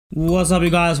What's up you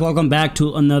guys, welcome back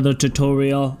to another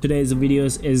tutorial. Today's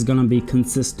videos is gonna be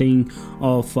consisting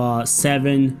of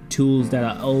 7 tools that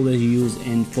I always use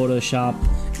in Photoshop,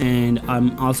 and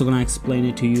I'm also gonna explain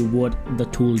it to you what the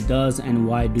tool does and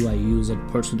why do I use it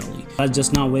personally. Let's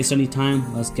just not waste any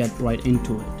time, let's get right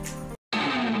into it.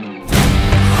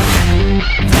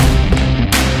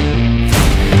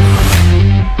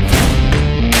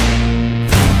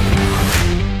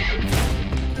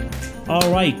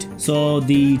 Alright, so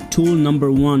the tool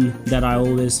number 1 that I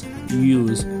always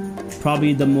use,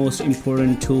 probably the most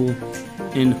important tool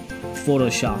in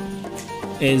Photoshop,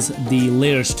 is the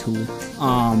layers tool.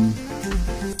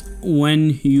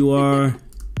 When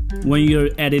you're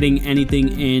editing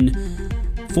anything in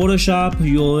Photoshop,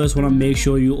 you always want to make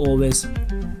sure you always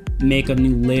make a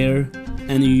new layer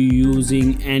and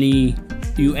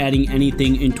you adding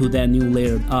anything into that new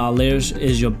layer. Layers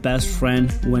is your best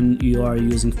friend when you are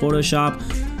using Photoshop.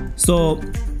 So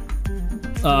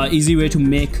easy way to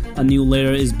make a new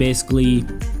layer is basically,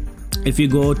 if you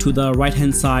go to the right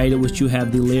hand side, which you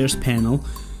have the layers panel,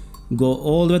 go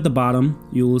all the way at the bottom,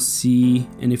 you will see,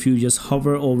 and if you just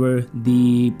hover over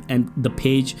the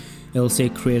page, it'll say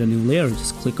create a new layer.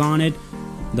 Just click on it,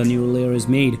 the new layer is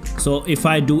made. So if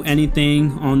I do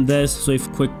anything on this, so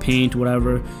if quick paint,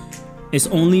 whatever, it's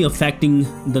only affecting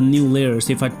the new layers.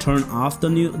 If I turn off the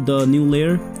new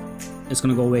layer, it's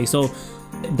gonna go away. So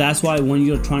that's why when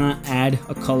you're trying to add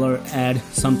a color, add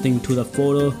something to the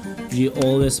photo, you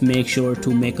always make sure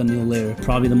to make a new layer.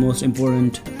 Probably the most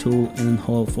important tool in the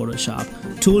whole Photoshop.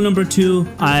 Tool number 2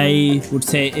 I would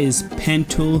say is pen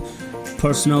tool.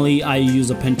 Personally, I use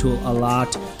a pen tool a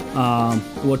lot.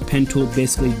 What pen tool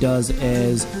basically does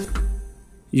is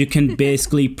you can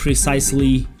basically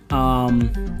precisely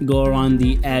go around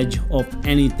the edge of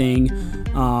anything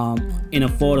in a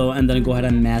photo and then go ahead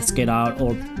and mask it out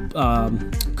or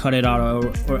cut it out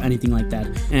or anything like that.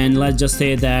 And let's just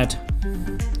say that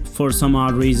for some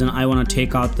odd reason I want to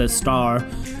take out the star,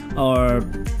 or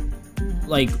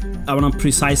like I want to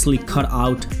precisely cut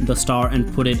out the star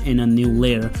and put it in a new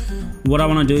layer. What I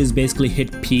want to do is basically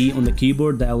hit P on the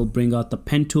keyboard. That will bring out the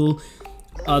pen tool,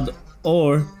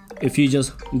 or if you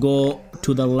just go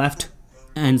to the left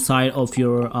hand side of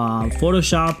your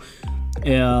Photoshop,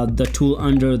 the tool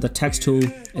under the text tool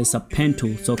is a pen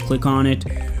tool, so click on it.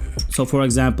 So for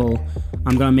example,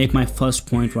 I'm gonna make my first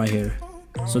point right here,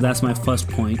 so that's my first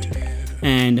point,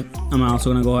 and I'm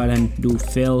also gonna go ahead and do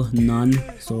fill none,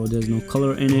 so there's no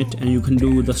color in it, and you can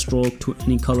do the stroke to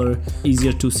any color,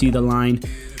 easier to see the line.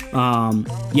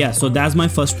 Yeah, so that's my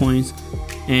first point,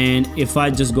 and if I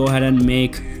just go ahead and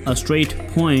make a straight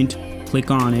point,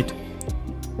 click on it,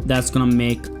 that's gonna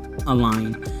make a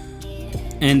line,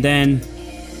 and then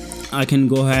I can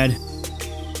go ahead,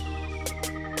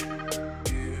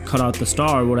 cut out the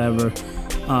star or whatever.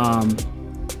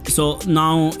 So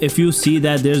now if you see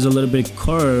that there's a little bit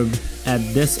curved at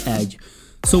this edge,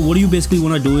 so what you basically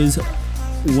want to do is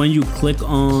when you click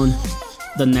on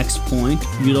the next point,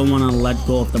 you don't want to let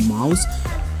go of the mouse.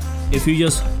 If you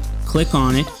just click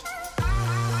on it,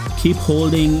 keep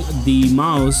holding the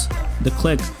mouse, the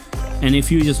click, and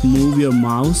if you just move your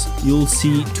mouse, you'll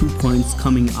see 2 points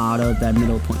coming out of that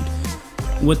middle point.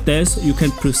 With this, you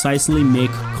can precisely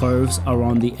make curves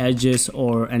around the edges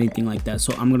or anything like that.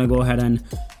 So I'm gonna go ahead and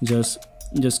just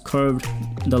curve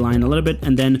the line a little bit,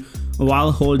 and then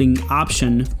while holding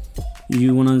Option,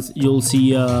 you'll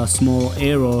see a small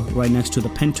arrow right next to the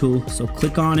pen tool. So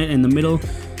click on it in the middle.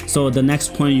 So the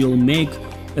next point you'll make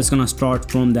is gonna start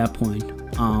from that point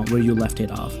where you left it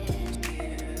off.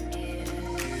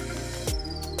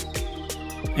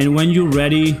 And when you're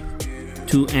ready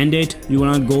to end it, you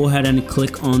want to go ahead and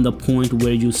click on the point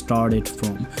where you started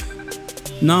from.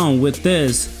 Now with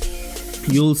this,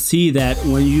 you'll see that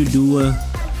when you do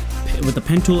with the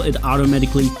pen tool, it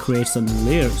automatically creates a new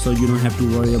layer, so you don't have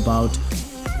to worry about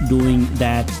doing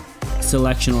that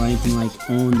selection or anything like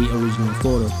on the original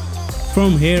photo.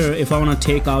 From here, if I want to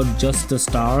take out just the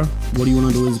star, what you want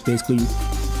to do is basically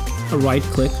right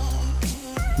click,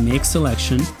 make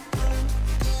selection,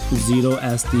 0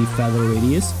 as the feather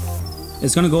radius.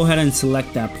 It's gonna go ahead and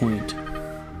select that point.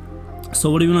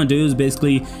 So what you want to do is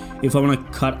basically, if I want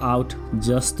to cut out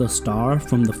just the star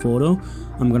from the photo,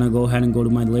 I'm gonna go ahead and go to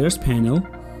my layers panel,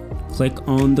 click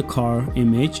on the car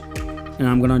image, and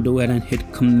I'm gonna go ahead and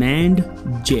hit Command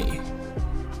J.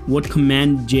 What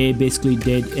Command J basically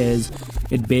did is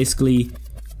it basically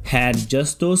had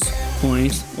just those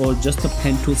points or just the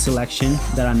pen tool selection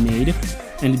that I made,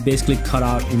 and it basically cut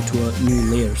out into a new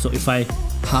layer. So if I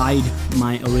hide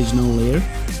my original layer,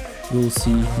 you'll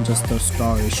see just the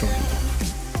star is showing.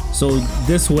 So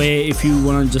this way, if you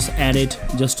want to just edit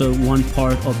just one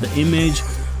part of the image,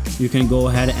 you can go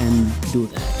ahead and do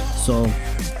that. So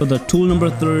the tool number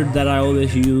 3 that I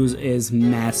always use is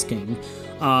masking.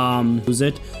 Use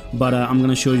it, but I'm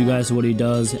gonna show you guys what it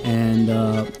does and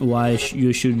why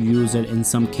you should use it in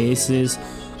some cases.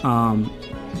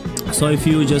 So if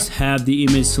you just have the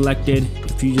image selected,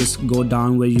 if you just go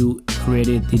down where you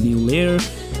created the new layer,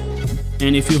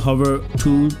 and if you hover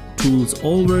 2 tools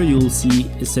over, you'll see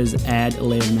it says add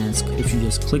layer mask. If you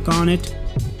just click on it,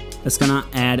 it's gonna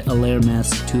add a layer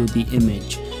mask to the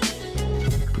image.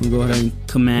 We'll go ahead and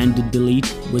command delete,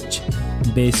 which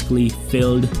basically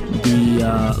filled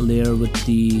the layer with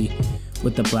the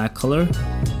black color.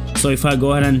 So if I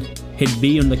go ahead and hit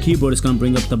B on the keyboard, it's gonna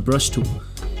bring up the brush tool.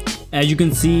 As you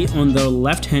can see on the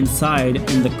left hand side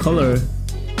in the color,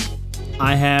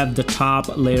 I have the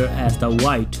top layer as the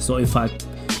white. So if I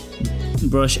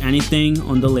brush anything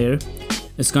on the layer,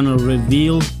 it's gonna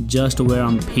reveal just where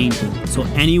I'm painting. So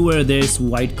anywhere there's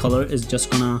white color, is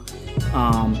just gonna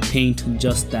paint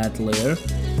just that layer.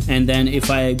 And then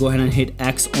if I go ahead and hit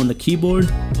X on the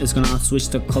keyboard, it's gonna switch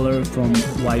the color from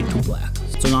white to black.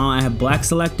 So now I have black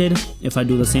selected. If I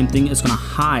do the same thing, it's gonna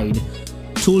hide.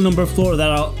 Tool number 4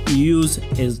 that I'll use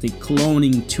is the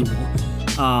cloning tool.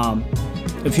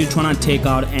 If you're trying to take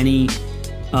out any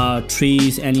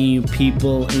trees, any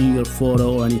people in your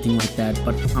photo or anything like that,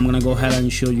 but I'm gonna go ahead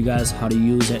and show you guys how to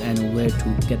use it and where to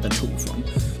get the tool from.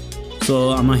 So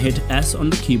I'm gonna hit S on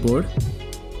the keyboard.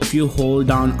 If you hold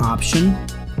down Option,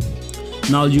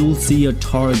 now you'll see a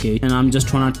target, and I'm just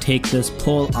trying to take this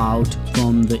pole out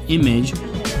from the image.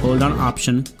 Hold down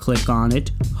Option, click on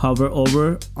it, hover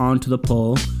over onto the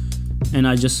pole, and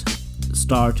I just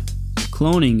start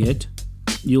cloning it.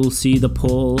 You'll see the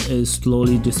pole is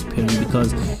slowly disappearing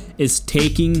because it's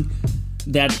taking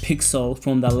that pixel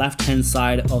from the left hand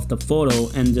side of the photo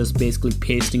and just basically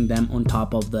pasting them on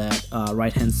top of that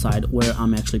right hand side where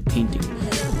I'm actually painting.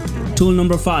 Tool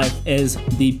number 5 is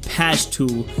the patch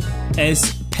tool.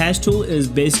 Patch tool is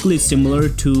basically similar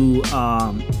to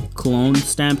clone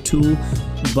stamp tool,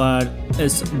 but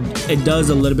it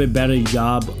does a little bit better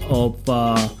job of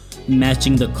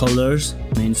matching the colors.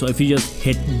 So if you just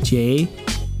hit J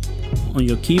on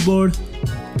your keyboard,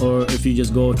 or if you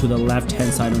just go to the left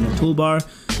hand side on the toolbar,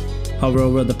 hover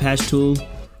over the patch tool,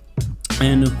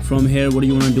 and from here what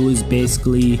you want to do is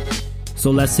basically,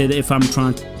 so let's say that if I'm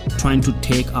trying to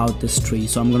take out this tree,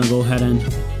 so I'm gonna go ahead and,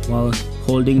 while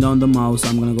holding down the mouse,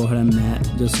 I'm gonna go ahead and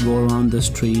just go around this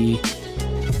tree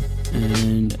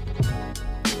and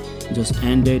just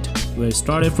end it where it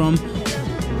started from.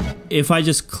 If I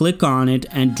just click on it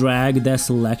and drag that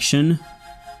selection,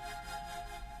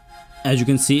 as you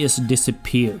can see, it's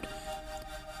disappeared.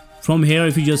 From here,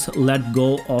 if you just let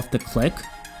go of the click,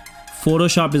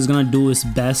 Photoshop is gonna do its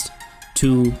best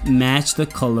to match the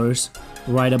colors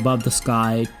right above the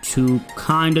sky to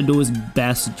kind of do its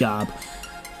best job.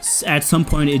 At some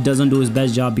point it doesn't do its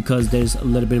best job because there's a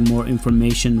little bit more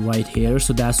information right here,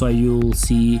 so that's why you'll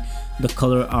see the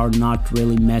color are not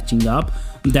really matching up.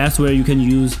 That's where you can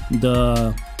use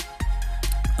the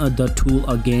tool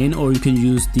again, or you can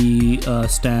use the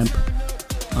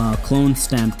clone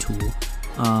stamp tool.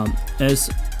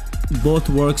 As both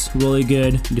works really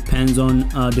good, depends on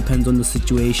the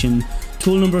situation.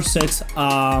 Tool number 6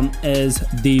 is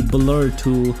the blur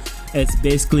tool. It's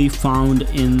basically found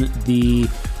in the,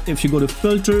 if you go to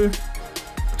filter,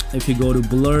 if you go to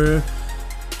blur,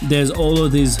 there's all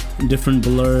of these different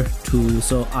blur tools.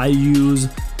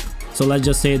 So let's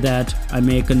just say that I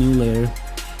make a new layer,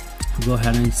 go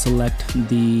ahead and select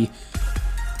the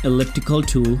elliptical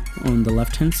tool on the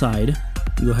left hand side,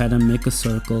 go ahead and make a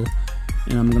circle,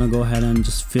 and I'm gonna go ahead and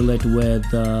just fill it with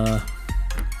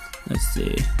let's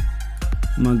see,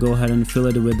 I'm gonna go ahead and fill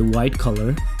it with the white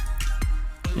color.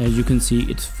 As you can see,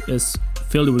 it's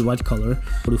filled with white color.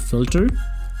 Go to filter,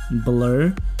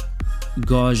 blur,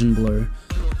 Gaussian blur.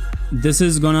 This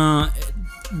is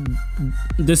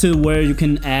where you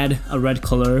can add a red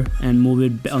color and move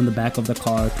it on the back of the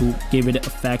car to give it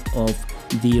effect of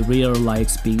the rear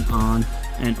lights being on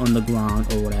and on the ground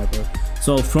or whatever.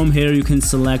 So from here you can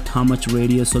select how much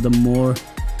radius, so the more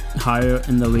higher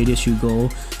in the radius you go,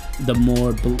 the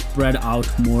more spread out,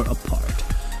 more apart.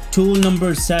 Tool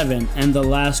number 7 and the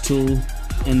last tool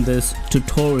in this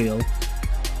tutorial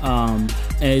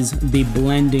is the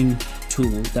blending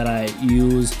tool that I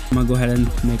use. I'm gonna go ahead and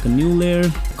make a new layer.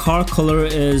 Car color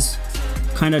is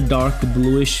kind of dark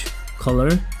bluish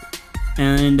color,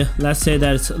 and let's say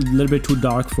that it's a little bit too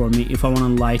dark for me. If I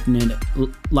want to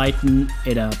lighten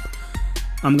it up,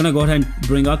 I'm gonna go ahead and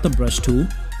bring out the brush tool.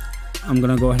 I'm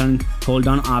gonna go ahead and hold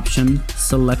down Option,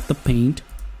 select the paint,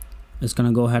 It's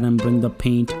gonna go ahead and bring the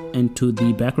paint into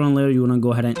the background layer. You wanna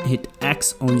go ahead and hit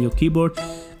X on your keyboard.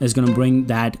 It's gonna bring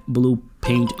that blue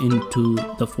paint into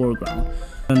the foreground.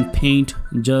 And paint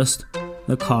just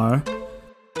the car.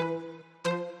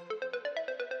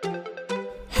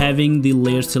 Having the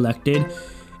layer selected,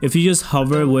 if you just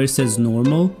hover where it says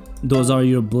normal, those are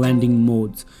your blending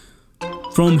modes.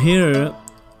 From here,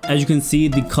 as you can see,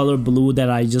 the color blue that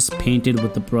I just painted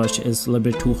with the brush is a little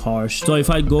bit too harsh. So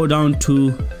if I go down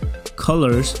to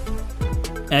colors,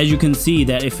 as you can see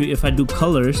that if I do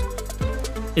colors,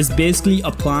 it's basically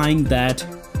applying that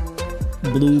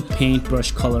blue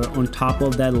paintbrush color on top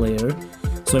of that layer.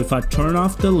 So if I turn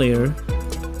off the layer,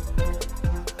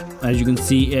 as you can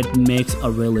see, it makes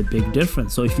a really big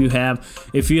difference. So if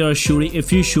you're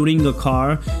shooting a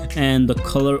car and the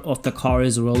color of the car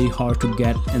is really hard to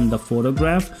get in the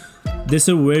photograph, this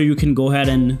is where you can go ahead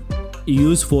and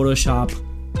use Photoshop,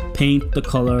 paint the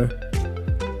color,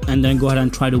 and then go ahead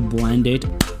and try to blend it.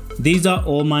 These are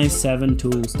all my 7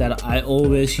 tools that I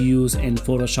always use in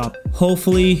Photoshop.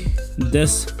 Hopefully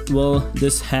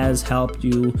this has helped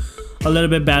you a little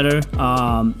bit better,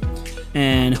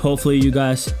 and hopefully you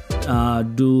guys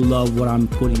do love what I'm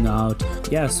putting out.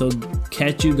 Yeah, so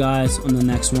catch you guys on the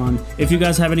next one. If you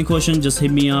guys have any questions, just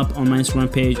hit me up on my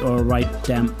Instagram page or write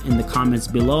them in the comments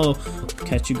below.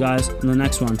 Catch you guys on the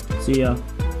next one. See ya.